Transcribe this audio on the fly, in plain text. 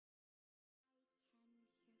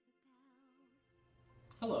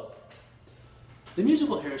The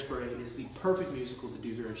musical Hairspray is the perfect musical to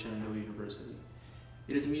do here at Shenandoah University.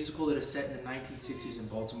 It is a musical that is set in the 1960s in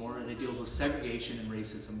Baltimore, and it deals with segregation and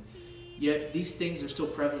racism. Yet these things are still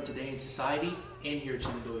prevalent today in society and here at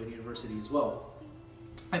Shenandoah University as well.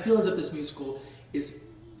 I feel as if this musical is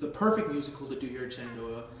the perfect musical to do here at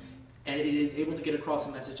Shenandoah, and it is able to get across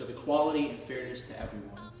a message of equality and fairness to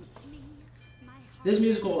everyone. This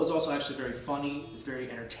musical is also actually very funny, it's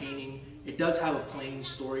very entertaining. It does have a plain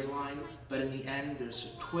storyline, but in the end there's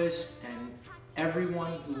a twist, and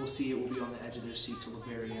everyone who will see it will be on the edge of their seat till the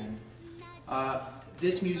very end.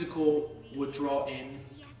 This musical would draw in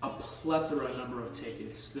a plethora number of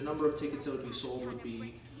tickets. The number of tickets that would be sold would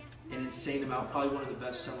be an insane amount, probably one of the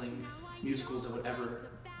best-selling musicals that would ever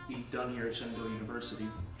be done here at Shenandoah University.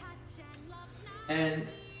 And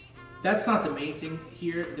that's not the main thing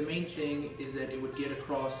here. The main thing is that it would get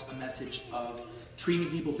across a message of treating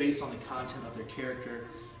people based on the content of their character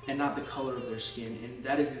and not the color of their skin. And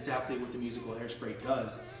that is exactly what the musical Hairspray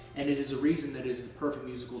does. And it is a reason that it is the perfect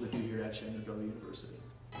musical to do here at Shenandoah University.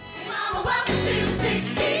 Mama, welcome to the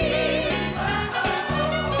 60s.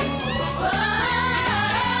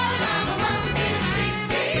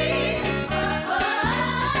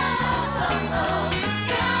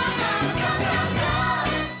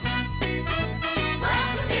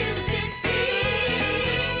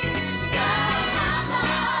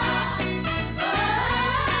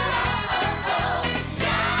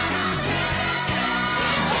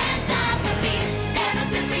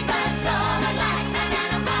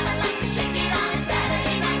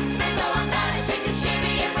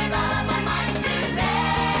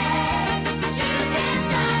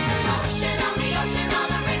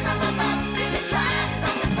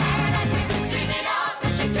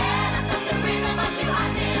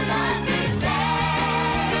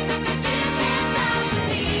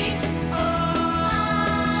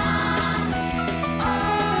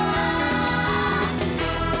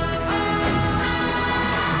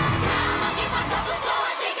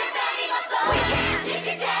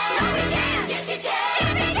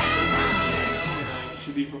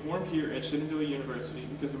 Should be performed here at Shenandoah University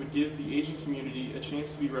because it would give the Asian community a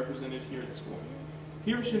chance to be represented here at the school.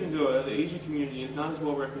 Here at Shenandoah, the Asian community is not as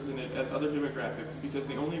well represented as other demographics because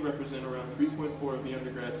they only represent around 3.4% of the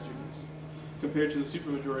undergrad students, compared to the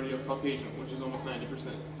supermajority of Caucasian, which is almost 90%.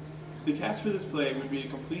 The cast for this play would be a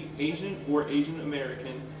complete Asian or Asian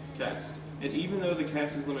American cast, and even though the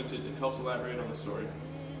cast is limited, it helps elaborate on the story.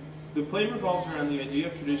 The play revolves around the idea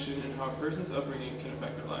of tradition and how a person's upbringing can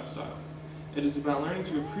affect their lifestyle. It is about learning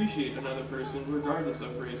to appreciate another person regardless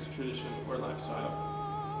of race, tradition, or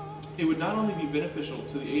lifestyle. It would not only be beneficial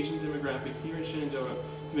to the Asian demographic here in Shenandoah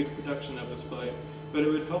to make a production of this play, but it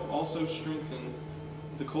would help also strengthen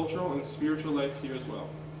the cultural and spiritual life here as well.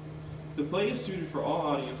 The play is suited for all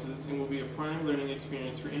audiences and will be a prime learning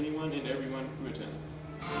experience for anyone and everyone who attends.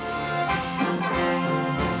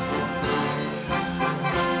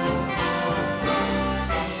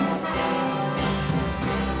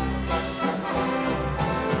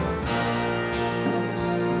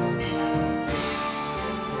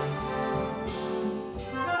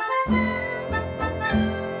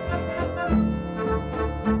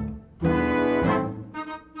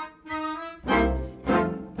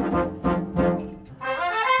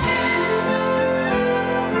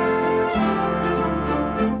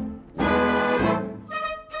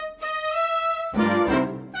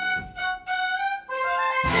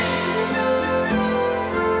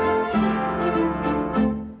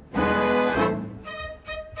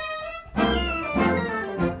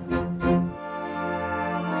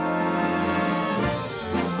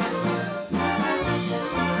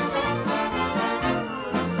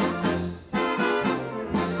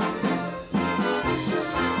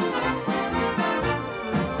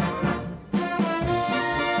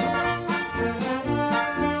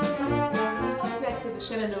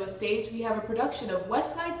 Shenandoah stage, we have a production of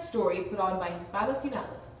West Side Story put on by Hispanos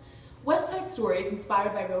Unidos. West Side Story is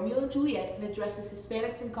inspired by Romeo and Juliet and addresses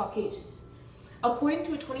Hispanics and Caucasians. According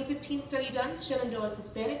to a 2015 study done, Shenandoah's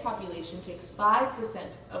Hispanic population takes 5%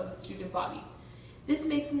 of the student body. This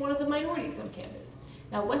makes them one of the minorities on campus.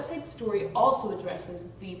 Now, West Side Story also addresses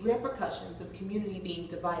the repercussions of community being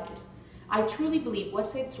divided. I truly believe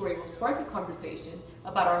West Side Story will spark a conversation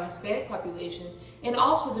about our Hispanic population and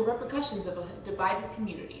also the repercussions of a divided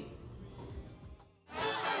community.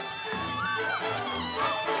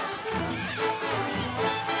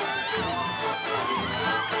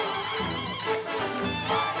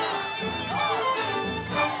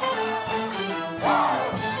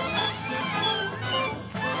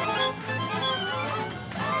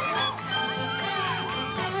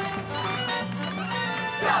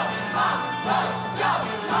 Go, Mom! Go,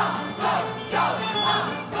 go,